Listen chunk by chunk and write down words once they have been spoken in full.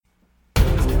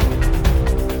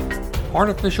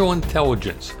artificial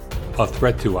intelligence, a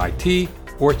threat to IT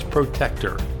or its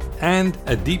protector, and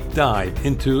a deep dive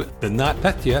into the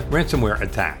NotPetya ransomware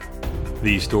attack.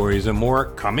 These stories and more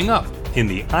coming up in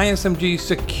the ISMG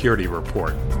Security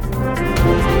Report.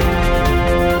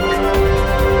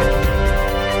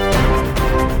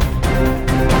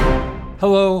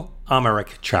 Hello, I'm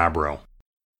Eric Chabrow.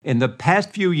 In the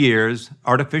past few years,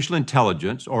 artificial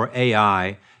intelligence, or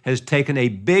AI, has taken a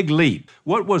big leap.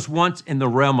 What was once in the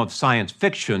realm of science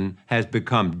fiction has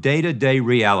become day-to-day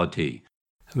reality.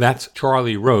 That's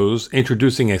Charlie Rose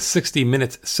introducing a 60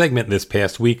 Minutes segment this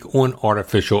past week on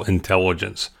artificial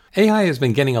intelligence. AI has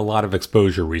been getting a lot of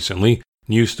exposure recently.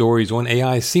 News stories on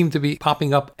AI seem to be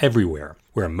popping up everywhere,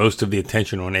 where most of the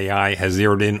attention on AI has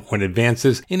zeroed in on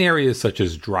advances in areas such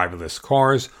as driverless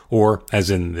cars, or,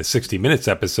 as in the 60 Minutes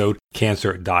episode,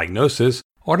 cancer diagnosis.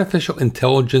 Artificial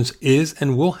intelligence is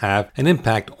and will have an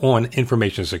impact on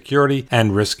information security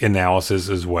and risk analysis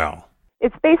as well.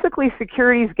 It's basically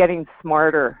security is getting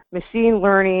smarter. Machine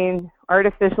learning,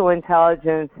 artificial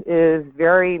intelligence is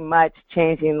very much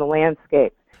changing the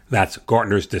landscape. That's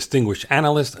Gartner's distinguished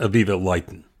analyst, Aviva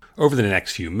Lighten. Over the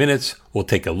next few minutes, we'll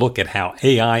take a look at how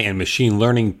AI and machine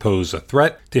learning pose a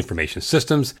threat to information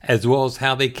systems, as well as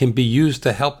how they can be used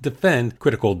to help defend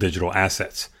critical digital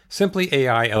assets. Simply,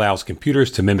 AI allows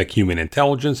computers to mimic human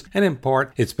intelligence, and in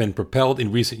part, it's been propelled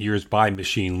in recent years by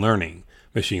machine learning.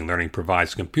 Machine learning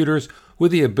provides computers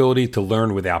with the ability to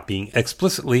learn without being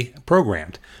explicitly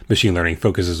programmed. Machine learning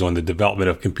focuses on the development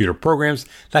of computer programs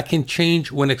that can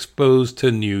change when exposed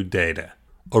to new data.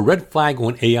 A red flag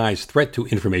on AI's threat to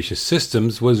information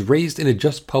systems was raised in a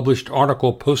just-published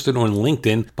article posted on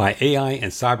LinkedIn by AI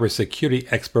and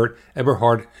cybersecurity expert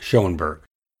Eberhard Schoenberg.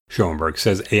 Schoenberg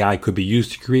says AI could be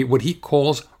used to create what he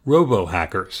calls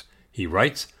robo-hackers. He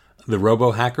writes, "The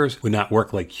robo-hackers would not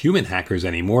work like human hackers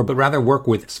anymore, but rather work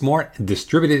with smart,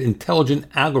 distributed, intelligent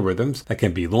algorithms that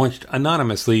can be launched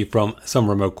anonymously from some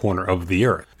remote corner of the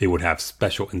earth. They would have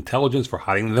special intelligence for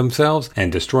hiding themselves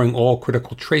and destroying all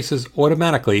critical traces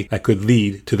automatically that could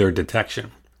lead to their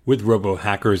detection. With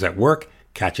robo-hackers at work,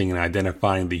 catching and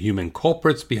identifying the human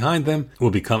culprits behind them will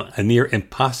become a near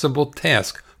impossible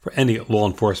task for any law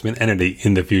enforcement entity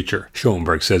in the future."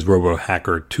 Schoenberg says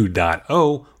RoboHacker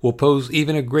 2.0 will pose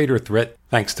even a greater threat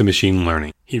thanks to machine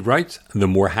learning. He writes, "The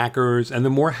more hackers and the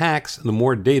more hacks, the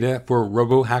more data for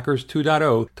RoboHackers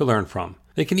 2.0 to learn from.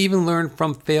 They can even learn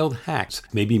from failed hacks,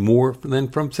 maybe more than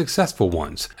from successful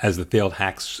ones, as the failed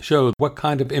hacks showed what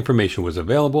kind of information was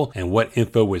available and what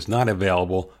info was not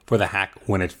available for the hack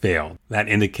when it failed. That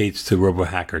indicates to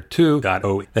RoboHacker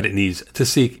 2.0 that it needs to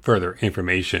seek further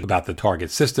information about the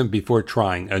target system before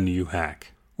trying a new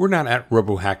hack." We're not at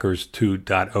RoboHackers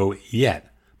 2.0 yet,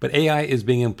 but AI is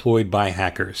being employed by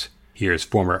hackers. Here's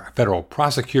former federal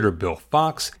prosecutor Bill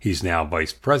Fox. He's now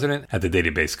vice president at the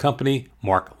database company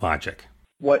MarkLogic.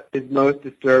 What is most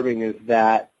disturbing is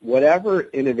that whatever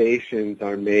innovations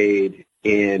are made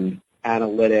in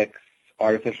analytics,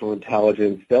 artificial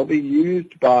intelligence, they'll be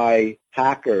used by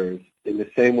hackers in the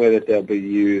same way that they'll be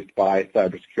used by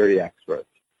cybersecurity experts.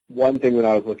 One thing that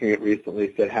I was looking at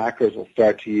recently said hackers will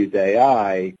start to use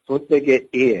AI. So once they get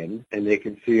in and they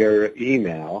can see your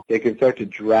email, they can start to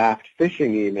draft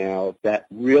phishing emails that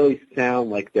really sound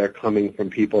like they're coming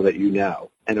from people that you know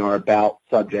and are about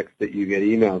subjects that you get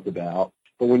emails about.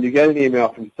 But when you get an email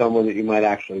from someone that you might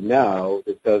actually know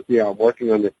that says, I'm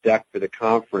working on this deck for the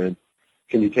conference,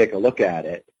 can you take a look at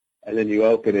it? And then you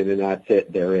open it and that's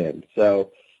it, they're in.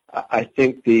 So I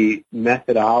think the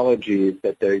methodologies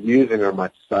that they're using are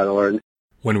much subtler.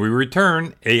 When we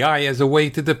return, AI as a way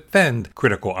to defend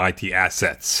critical IT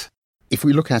assets. If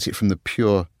we look at it from the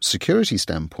pure security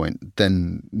standpoint,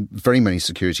 then very many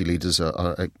security leaders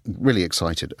are really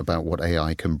excited about what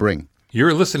AI can bring.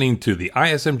 You're listening to the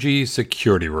ISMG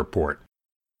Security Report.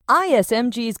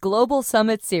 ISMG's Global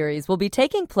Summit Series will be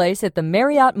taking place at the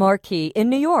Marriott Marquis in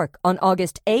New York on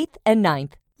August 8th and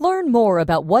 9th. Learn more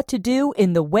about what to do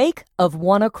in the wake of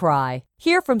WannaCry.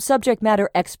 Hear from subject matter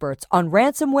experts on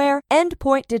ransomware,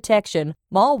 endpoint detection,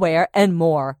 malware, and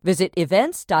more. Visit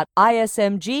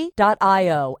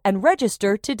events.ismg.io and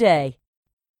register today.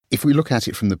 If we look at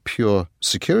it from the pure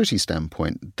security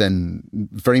standpoint, then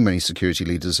very many security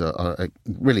leaders are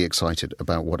really excited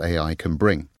about what AI can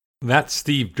bring. That's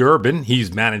Steve Durbin.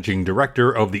 He's managing director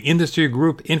of the industry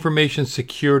group Information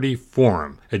Security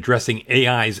Forum, addressing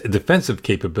AI's defensive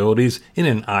capabilities in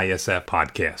an ISF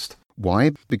podcast.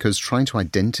 Why? Because trying to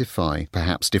identify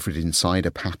perhaps different insider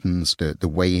patterns, the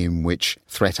way in which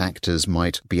threat actors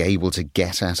might be able to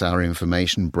get at our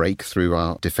information, break through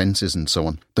our defenses and so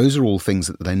on, those are all things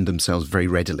that lend themselves very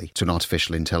readily to an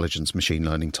artificial intelligence, machine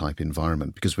learning type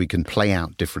environment, because we can play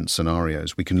out different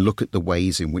scenarios. We can look at the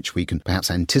ways in which we can perhaps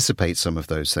anticipate some of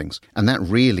those things. And that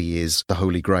really is the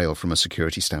holy grail from a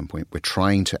security standpoint. We're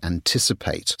trying to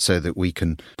anticipate so that we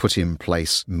can put in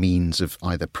place means of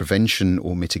either prevention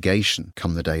or mitigation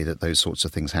come the day that those sorts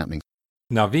of things happening.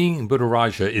 Naveen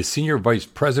Buddharaja is Senior Vice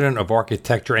President of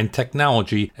Architecture and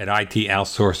Technology at IT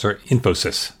outsourcer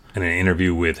Infosys. In an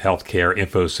interview with Healthcare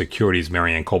Info Security's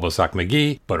Marianne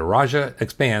Kolbasuk-McGee, Buddharaja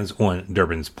expands on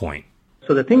Durbin's point.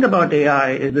 So the thing about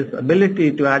AI is this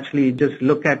ability to actually just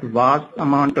look at vast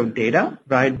amount of data,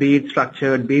 right? Be it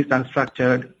structured, be it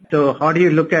unstructured. So how do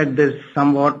you look at this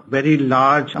somewhat very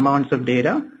large amounts of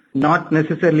data? Not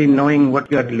necessarily knowing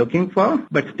what you're looking for,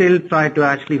 but still try to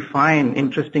actually find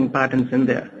interesting patterns in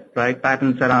there, right?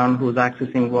 Patterns around who's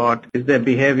accessing what, is their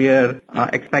behavior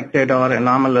expected or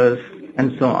anomalous,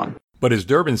 and so on. But as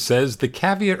Durbin says, the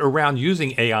caveat around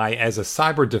using AI as a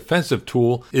cyber defensive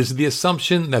tool is the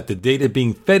assumption that the data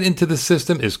being fed into the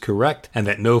system is correct and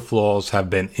that no flaws have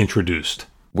been introduced.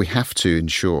 We have to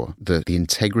ensure that the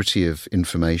integrity of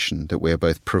information that we're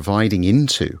both providing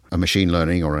into a machine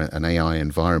learning or an AI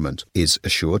environment is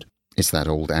assured. It's that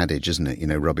old adage, isn't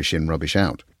it? Rubbish in, rubbish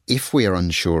out. If we are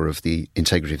unsure of the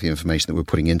integrity of the information that we're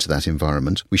putting into that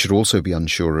environment, we should also be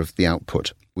unsure of the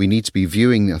output. We need to be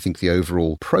viewing, I think, the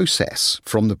overall process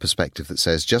from the perspective that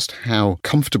says, just how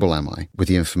comfortable am I with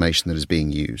the information that is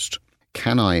being used?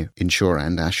 Can I ensure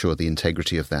and assure the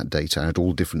integrity of that data at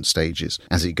all different stages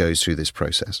as it goes through this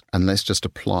process? And let's just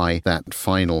apply that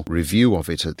final review of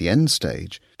it at the end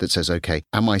stage that says, okay,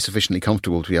 am I sufficiently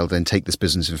comfortable to be able to then take this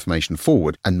business information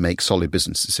forward and make solid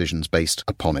business decisions based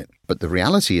upon it? But the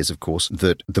reality is, of course,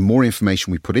 that the more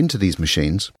information we put into these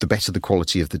machines, the better the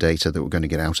quality of the data that we're going to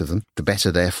get out of them, the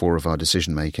better, therefore, of our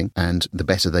decision making, and the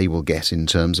better they will get in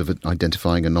terms of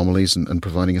identifying anomalies and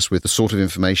providing us with the sort of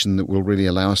information that will really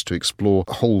allow us to explore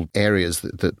whole areas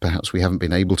that perhaps we haven't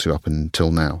been able to up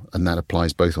until now. And that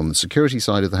applies both on the security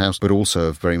side of the house, but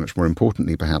also, very much more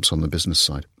importantly, perhaps on the business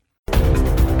side.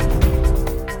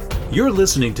 You're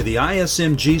listening to the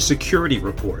ISMG Security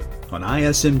Report on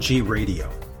ISMG Radio.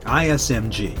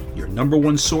 ISMG, your number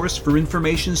one source for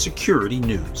information security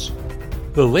news.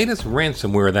 The latest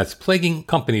ransomware that's plaguing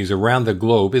companies around the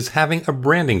globe is having a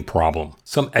branding problem.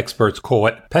 Some experts call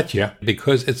it Petya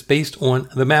because it's based on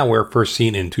the malware first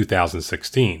seen in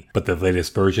 2016. But the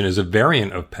latest version is a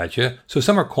variant of Petya, so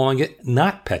some are calling it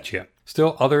not Petya.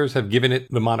 Still, others have given it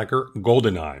the moniker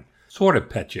GoldenEye, sort of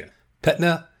Petya,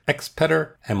 Petna,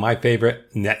 Xpetter, and my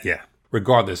favorite, Netya.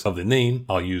 Regardless of the name,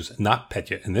 I'll use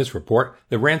NotPetya in this report.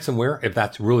 The ransomware, if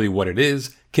that's really what it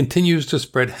is, continues to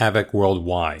spread havoc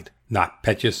worldwide.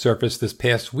 NotPetya surfaced this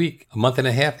past week, a month and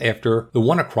a half after the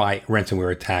WannaCry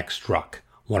ransomware attack struck.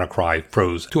 WannaCry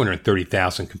froze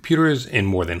 230,000 computers in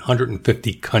more than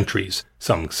 150 countries.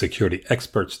 Some security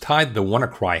experts tied the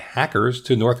WannaCry hackers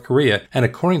to North Korea, and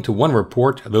according to one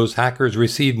report, those hackers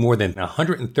received more than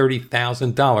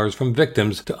 $130,000 from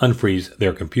victims to unfreeze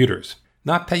their computers.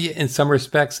 NotPetya in some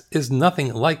respects is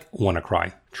nothing like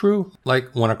WannaCry. True,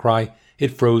 like WannaCry,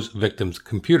 it froze victims'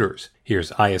 computers.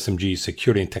 Here's ISMG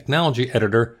Security and Technology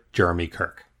Editor Jeremy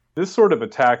Kirk. This sort of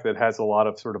attack that has a lot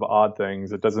of sort of odd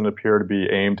things, it doesn't appear to be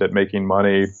aimed at making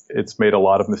money. It's made a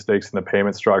lot of mistakes in the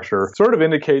payment structure. Sort of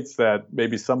indicates that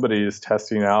maybe somebody is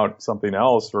testing out something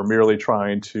else or merely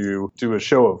trying to do a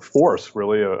show of force,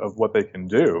 really, of what they can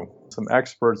do. Some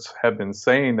experts have been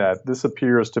saying that this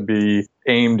appears to be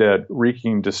aimed at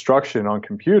wreaking destruction on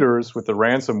computers, with the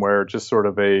ransomware just sort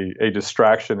of a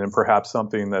distraction and perhaps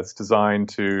something that's designed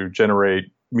to generate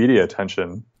media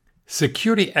attention.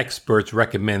 Security experts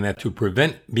recommend that to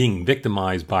prevent being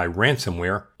victimized by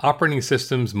ransomware, operating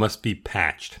systems must be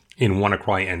patched. In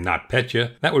WannaCry and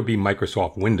NotPetya, that would be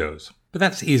Microsoft Windows. But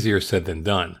that's easier said than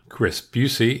done. Chris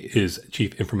Busey is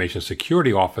Chief Information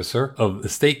Security Officer of the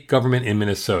state government in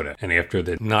Minnesota. And after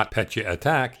the NotPetya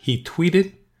attack, he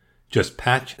tweeted, "Just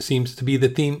patch seems to be the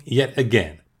theme yet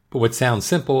again. But what sounds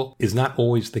simple is not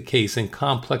always the case in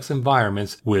complex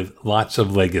environments with lots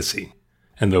of legacy."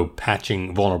 And though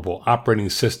patching vulnerable operating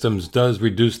systems does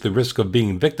reduce the risk of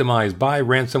being victimized by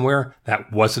ransomware,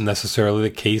 that wasn't necessarily the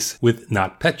case with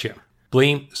NotPetya.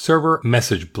 Blame Server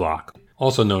Message Block,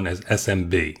 also known as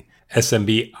SMB.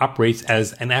 SMB operates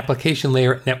as an application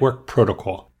layer network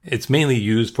protocol. It's mainly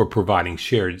used for providing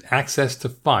shared access to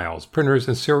files, printers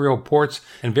and serial ports,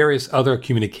 and various other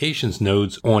communications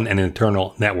nodes on an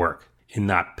internal network. In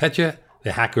NotPetya,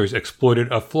 The hackers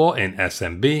exploited a flaw in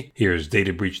SMB. Here's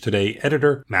Data Breach Today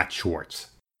editor Matt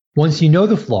Schwartz. Once you know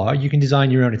the flaw, you can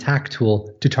design your own attack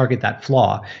tool to target that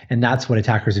flaw. And that's what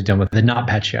attackers have done with the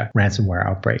NotPetya ransomware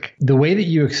outbreak. The way that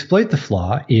you exploit the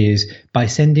flaw is by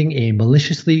sending a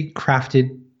maliciously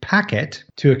crafted packet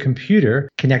to a computer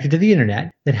connected to the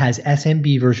internet that has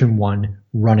SMB version 1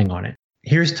 running on it.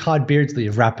 Here's Todd Beardsley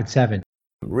of Rapid7.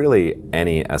 Really,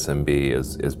 any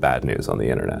SMB is bad news on the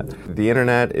internet. The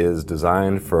internet is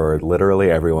designed for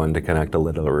literally everyone to connect to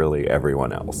literally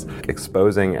everyone else.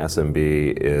 Exposing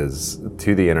SMB is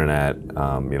to the internet,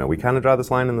 we kind of draw this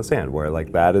line in the sand where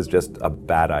that is just a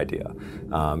bad idea.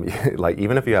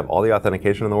 Even if you have all the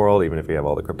authentication in the world, even if you have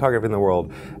all the cryptography in the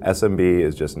world, SMB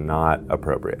is just not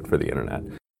appropriate for the internet.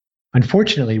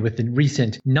 Unfortunately, with the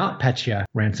recent NotPetya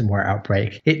ransomware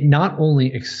outbreak, it not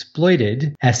only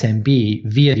exploited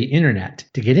SMB via the internet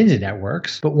to get into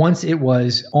networks, but once it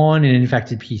was on an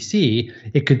infected PC,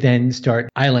 it could then start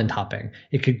island hopping.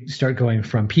 It could start going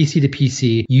from PC to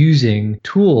PC using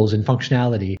tools and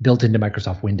functionality built into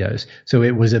Microsoft Windows. So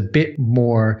it was a bit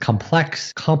more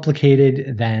complex,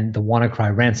 complicated than the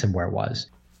WannaCry ransomware was.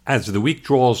 As the week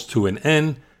draws to an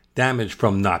end, damage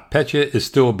from NotPetya is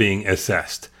still being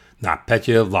assessed.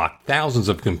 NotPetya locked thousands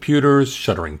of computers,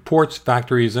 shuttering ports,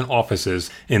 factories, and offices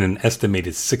in an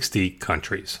estimated 60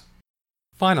 countries.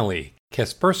 Finally,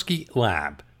 Kaspersky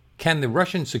Lab. Can the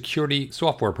Russian security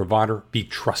software provider be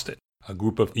trusted? A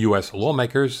group of U.S.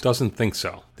 lawmakers doesn't think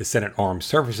so. The Senate Armed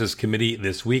Services Committee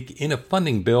this week, in a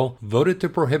funding bill, voted to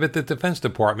prohibit the Defense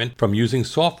Department from using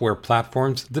software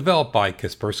platforms developed by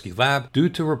Kaspersky Lab due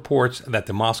to reports that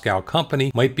the Moscow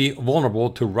company might be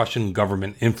vulnerable to Russian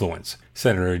government influence.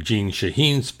 Senator Jeanne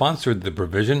Shaheen sponsored the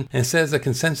provision and says a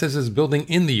consensus is building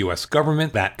in the U.S.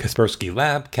 government that Kaspersky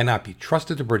Lab cannot be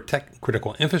trusted to protect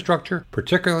critical infrastructure,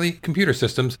 particularly computer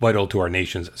systems vital to our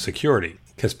nation's security.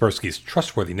 Kaspersky's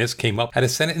trustworthiness came up at a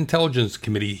Senate Intelligence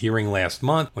Committee hearing last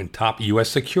month when top U.S.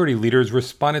 security leaders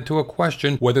responded to a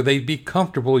question whether they'd be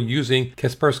comfortable using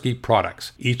Kaspersky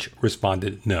products. Each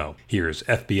responded no. Here's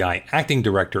FBI Acting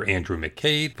Director Andrew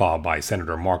McCabe, followed by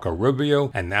Senator Marco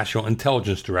Rubio and National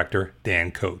Intelligence Director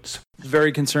Dan Coates.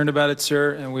 Very concerned about it,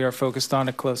 sir, and we are focused on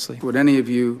it closely. Would any of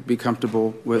you be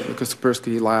comfortable with the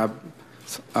Kaspersky Lab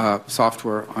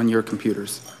software on your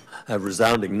computers? A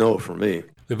resounding no for me.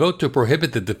 The vote to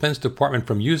prohibit the Defense Department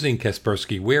from using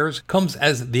Kaspersky wares comes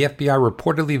as the FBI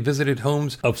reportedly visited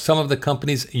homes of some of the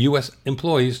company's U.S.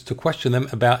 employees to question them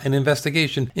about an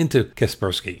investigation into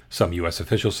Kaspersky. Some U.S.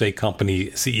 officials say company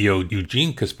CEO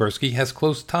Eugene Kaspersky has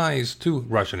close ties to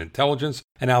Russian intelligence,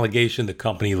 an allegation the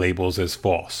company labels as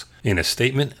false. In a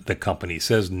statement, the company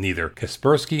says neither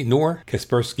Kaspersky nor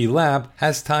Kaspersky Lab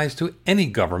has ties to any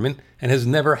government and has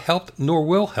never helped nor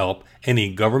will help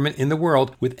any government in the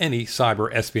world with any cyber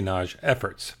espionage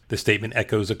efforts. The statement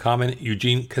echoes a comment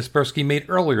Eugene Kaspersky made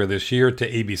earlier this year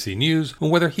to ABC News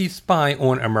on whether he spy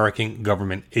on American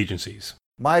government agencies.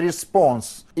 My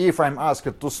response, if I'm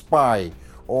asked to spy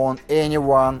on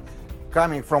anyone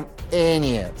coming from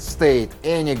any state,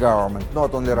 any government,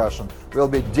 not only Russian, will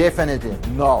be definitely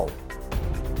no.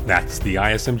 That's the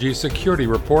ISMG Security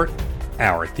Report.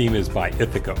 Our theme is by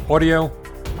Ithaca Audio.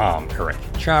 I'm Eric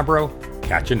Chabrow.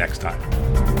 Catch you next time.